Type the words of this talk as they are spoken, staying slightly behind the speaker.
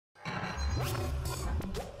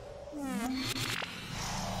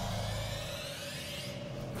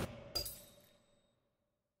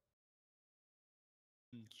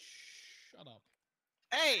Shut up.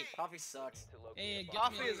 Hey! Coffee sucks. Hey,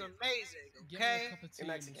 Coffee is amazing, Get me a okay? cup of tea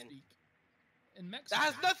You're and we'll Mexican. speak. In Mexico?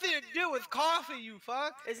 That has nothing to do with coffee, you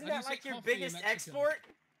fuck! Isn't How do you that like say your coffee in biggest Mexico? export?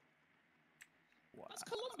 That's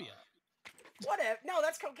Colombia. Whatever. No,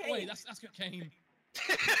 that's cocaine. Wait, that's cocaine.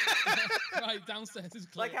 Right, downstairs is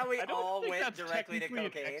clear. Like how we I don't all think went that's directly to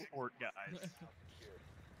technically an cocaine. export, guys.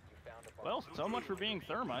 Well, so much for being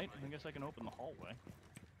thermite. I guess I can open the hallway.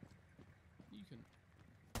 You can.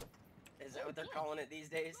 Is that what they're calling it these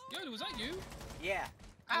days? Yo, was that you? Yeah.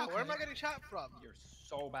 Ow, Okay. where am I getting shot from? You're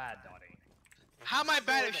so bad, Dottie. How am I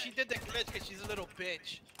bad if she did the glitch because she's a little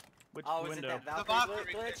bitch? Which Oh, is it window? that The Valkyrie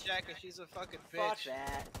Valkyrie glitch? glitch, yeah, because she's a fucking Fuck bitch.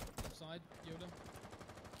 that. Outside, Yoda.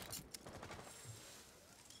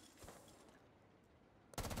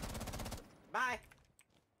 Bye.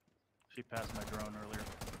 She passed my drone earlier.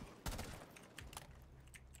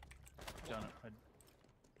 Done it.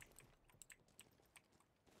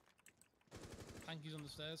 Panky's on the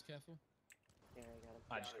stairs, careful. Yeah, I got him.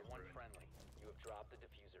 I just Down to one friendly. You have dropped the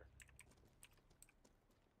diffuser.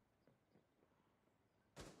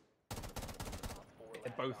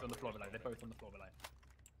 They're both on the floor below. They're both on the floor below.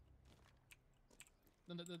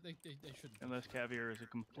 No, they shouldn't. Unless Caviar is a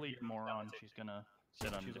complete moron, she's gonna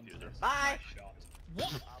sit on the diffuser. Bye. Nice shot.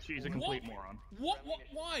 What? She's a complete moron. What?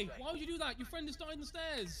 Why? Why would you do that? Your friend is dying the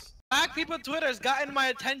stairs. Black people Twitter has gotten my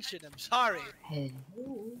attention, I'm sorry.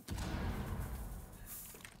 Hello.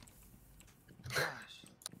 Gosh.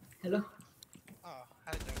 Hello. Oh,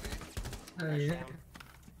 how did that be? How are you?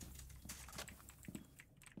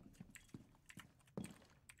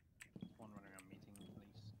 One running around meeting at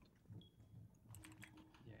least.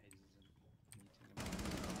 Yeah, it is a meeting.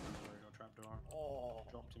 Corridor trapdoor. Oh.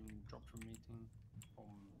 Dropped from meeting.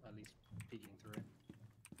 At least peeking through it.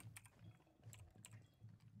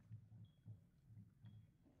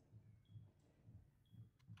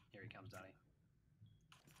 Here he comes, Daddy.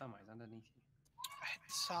 Somebody's underneath you.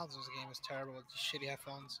 The sounds of this game is terrible with these shitty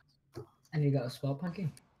headphones. Have you got a spell, Panky?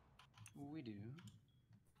 We do.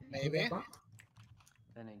 Maybe.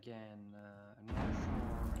 Then again, I'm not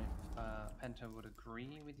sure if Penta would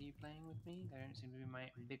agree with you playing with me. They don't seem to be my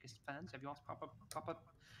biggest fans. Have you asked Papa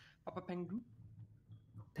Pengu?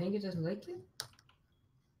 Panky doesn't like you?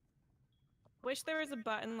 Wish there was a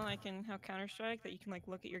button like in how Counter-Strike that you can like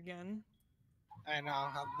look at your gun. I know,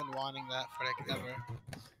 I've been wanting that for like ever.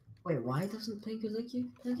 Wait, why doesn't Panky like you,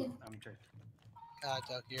 Panky? I'm joking. God,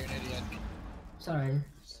 Duck, you're an idiot. Sorry.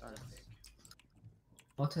 Sorry, Pig.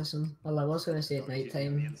 Autism. Well, I was gonna say at night The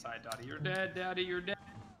time. inside, Daddy. You're dead, Daddy. You're dead.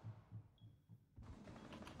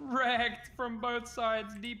 Wrecked from both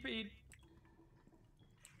sides. DP'd.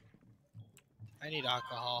 I need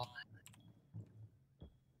alcohol. I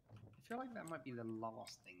feel like that might be the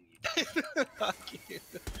last thing you do. Fuck you.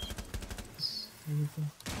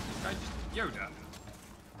 I just Yoda.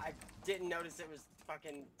 I didn't notice it was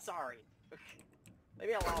fucking sorry. Leave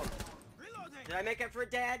me alone. Did I make up for it,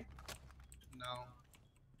 Dad? No.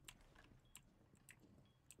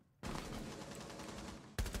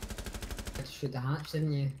 Had to shoot the hatch,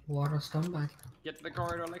 didn't you? Water scumbag. Get to the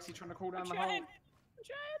corridor, Lexi trying to cool down the hole. I'm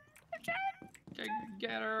trying.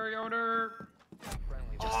 Get her, Yoda.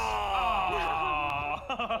 Friendly.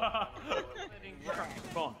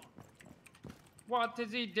 Come on. What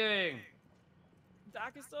is he doing?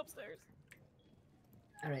 Doc is still upstairs.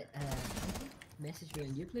 Alright, message me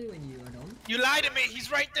on Uplay when you are done. You lied to me,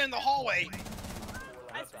 he's right there in the hallway!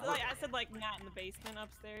 I said like not in the basement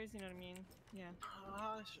upstairs, you know what I mean? Yeah.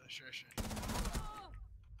 Sure.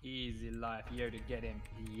 Easy life, Yoda, get him.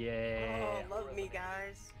 Yeah. Oh, love me,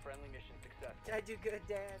 guys. Friendly mission success. Did I do good,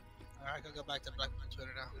 Dad? Alright, go back to Black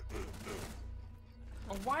Twitter now.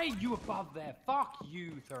 Oh, why are you above there? Fuck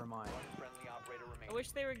you, Thermite. One friendly operator I remaining.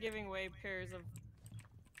 wish they were giving away pairs of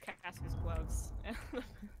Cascus gloves.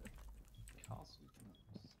 Castle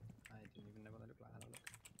gloves. I didn't even know what they look like. Have a look.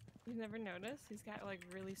 You've never noticed? He's got like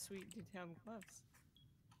really sweet detailed gloves.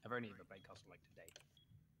 I've only ever played Castle like today.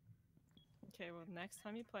 Okay, well next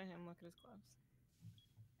time you play him, look at his gloves.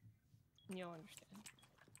 And you'll understand.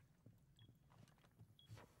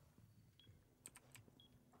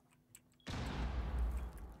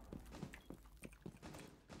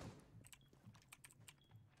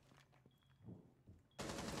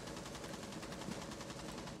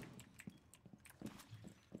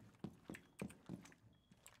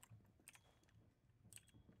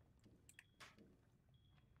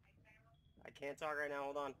 I can't talk right now,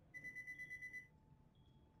 hold on.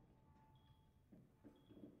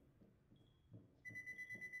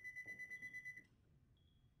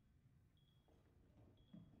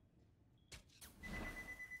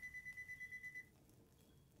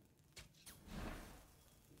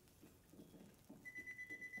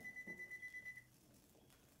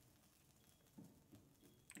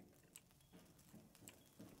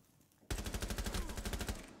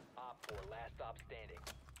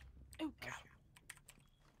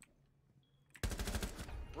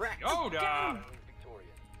 Soda! Friendly's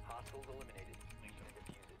victorious. Hostiles eliminated.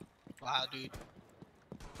 Defuse it. Wow, dude.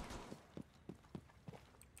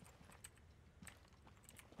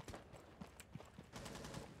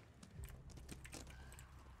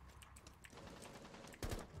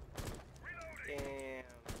 Damn.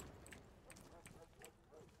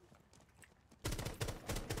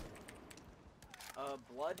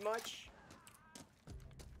 Blood much?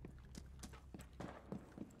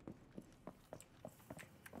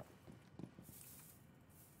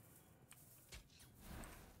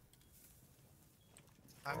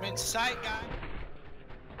 I'm in sight, guy.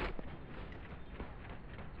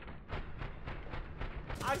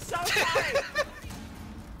 I'm so sorry!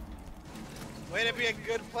 Way to be a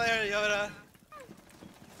good player, Yoda.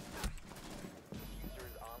 Diffuser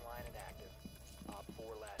is online and active. Op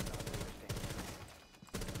 4 last operator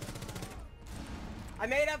standing. I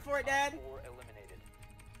made up for it, Dad! Op 4 eliminated.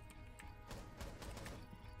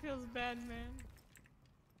 Feels bad, man.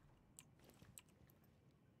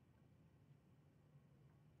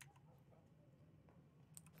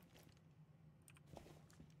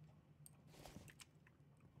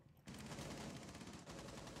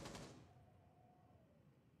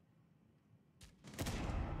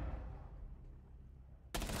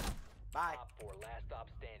 Bye. Op 4 last stop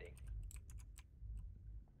standing.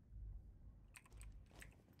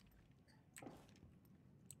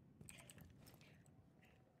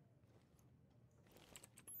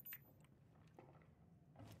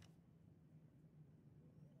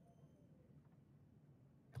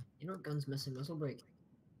 You know what gun's missing? Muzzle brake.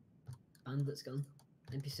 Bandit's gun.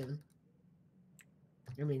 MP7.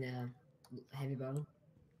 I mean, heavy barrel.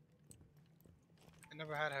 I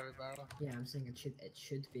never had heavy barrel. Yeah, I'm saying it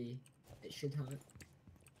should have it.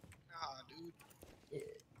 Nah, dude. Yeah.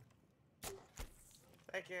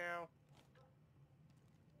 Thank you.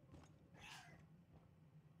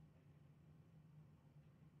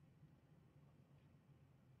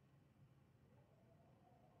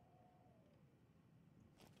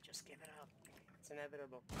 Just give it up. It's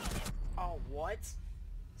inevitable. Oh, what?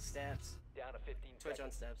 Steps. Down to 15 Switch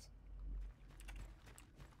on seconds. steps.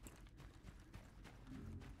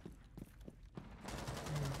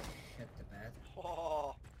 Shit the bed.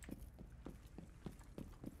 Oh.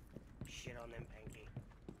 Shit on them, Panky.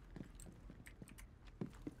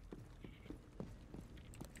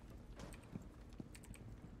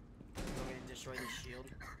 You want me to destroy the shield?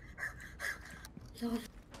 Lord.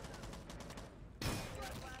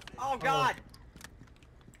 Oh God!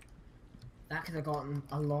 That could have gotten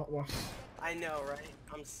a lot worse. I know, right?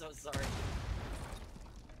 I'm so sorry.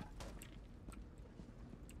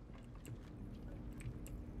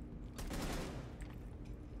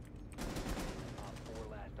 Op 4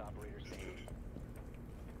 last operator standing.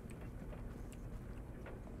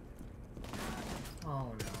 Oh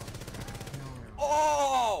no. No.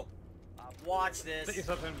 Oh! Split Watch this.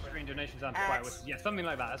 yourself in between donations and Axe. fireworks. Yeah, something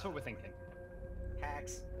like that. That's what we're thinking.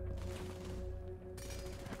 Hacks.